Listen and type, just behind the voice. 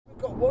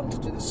one to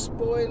do the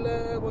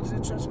spoiler, one to do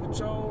the traction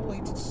control,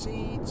 heated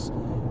seats.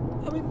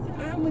 I mean,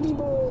 how many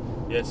more?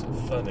 Yes,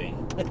 funny.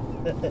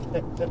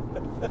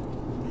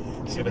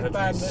 It's going to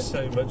have to be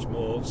so much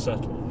more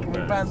subtle than Can we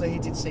that. ban the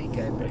heated seat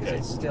game because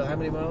it's still how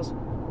many miles?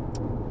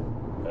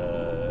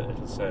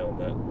 It'll say on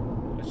that.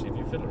 Actually, if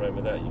you fiddle around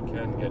with that, you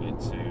can get it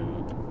to.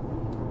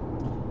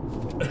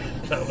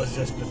 That was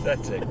just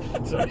pathetic.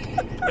 Sorry.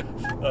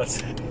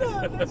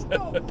 No, that's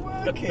not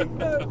working.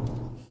 No.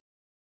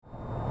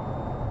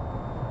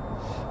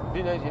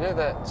 You know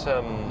that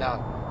No.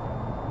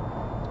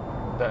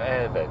 that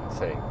air vent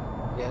thing.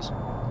 Yes.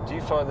 Do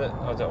you find that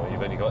I don't know?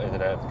 You've only got in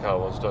and out of the car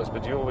once or twice,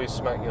 but do you always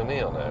smack your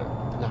knee on it?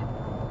 No.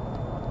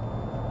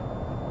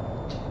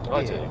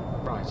 I do.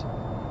 Right.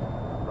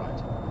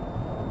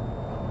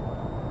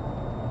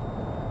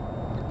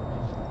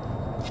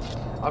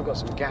 I've got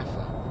some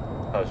gaffer.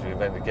 How should we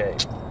amend the game?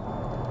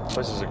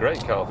 This is a great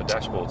car for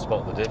dashboard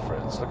spot the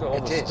difference. Look at all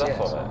the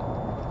stuff on it.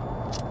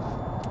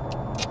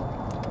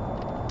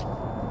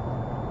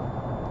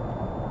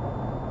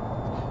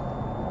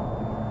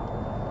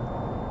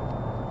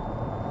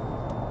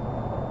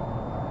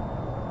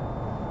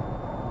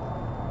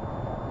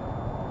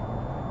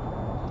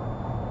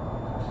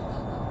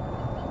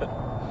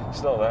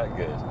 It's not that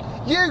good.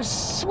 You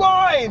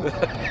swine!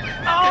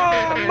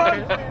 Oh, my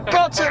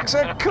buttocks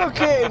are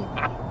cooking!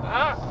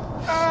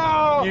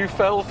 Oh! You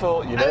fell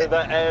for,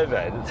 that air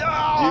vent.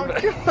 Oh,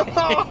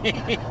 God.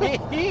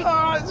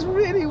 Oh, it's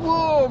really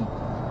warm.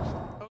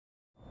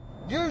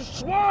 You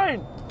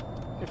swine!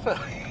 You fell.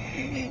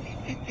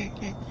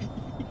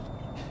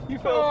 You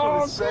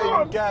fell for the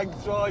same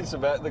gag twice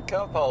about the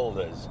cup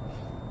holders.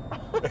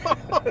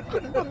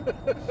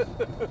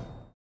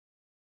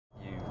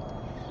 You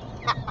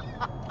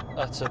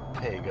utter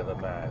pig of a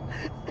man.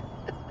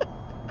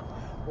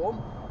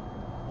 Warm?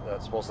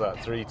 What's that?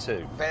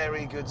 3-2.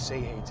 Very good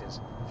seat heaters.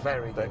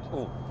 Very good.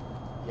 Oh,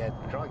 Yeah,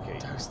 crikey.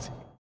 toasty.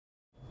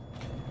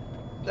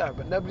 No,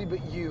 but nobody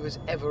but you has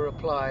ever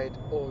applied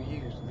or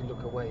used the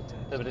look away test.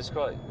 No, but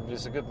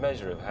it's a good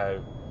measure of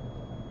how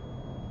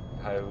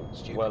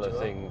Stupid well you a are.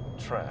 thing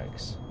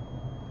tracks.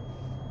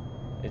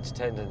 Its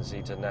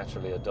tendency to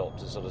naturally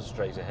adopt a sort of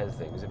straight ahead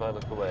thing. Because if I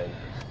look away,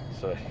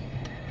 sorry.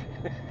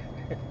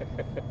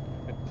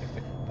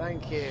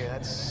 Thank you.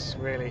 That's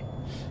really.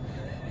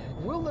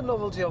 Will the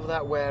novelty of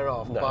that wear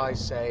off by,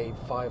 say,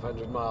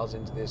 500 miles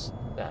into this?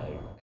 No.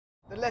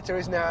 The letter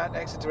is now at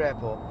Exeter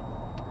Airport.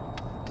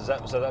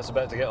 So that's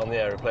about to get on the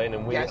aeroplane,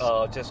 and we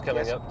are just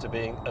coming up to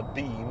being a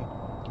beam,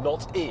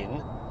 not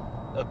in,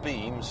 a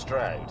beam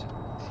Stroud.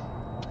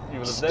 You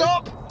will have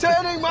Stop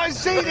turning my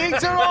seat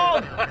heater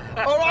on,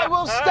 or I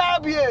will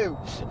stab you.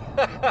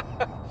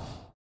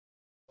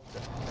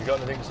 You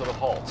got anything sort of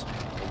hot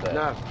in there?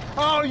 No.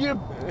 Oh, you.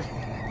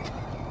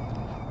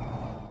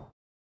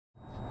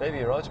 Maybe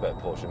you're right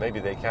about Porsche. Maybe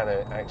they can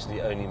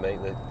actually only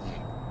make the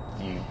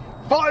you.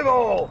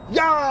 5-all!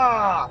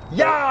 Yeah!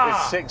 Yeah!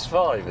 It's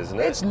 6-5, isn't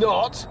it? It's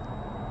not.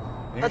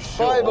 You That's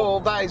sure? 5-all.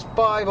 That is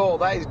 5-all.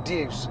 That is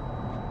deuce.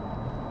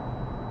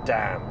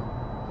 Damn.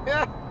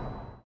 Yeah.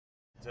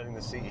 Turning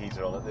the seat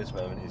heater on at this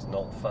moment is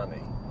not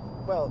funny.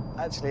 Well,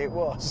 actually, it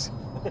was.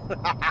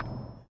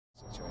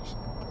 Situation.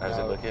 How's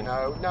it looking?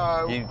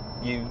 No.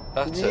 You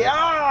utter.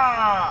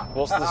 Yeah!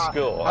 What's the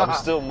score? I'm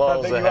still I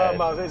miles think ahead.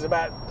 you are miles.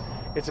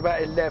 It's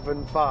about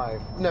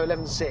 11.5. No,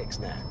 11.6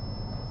 now.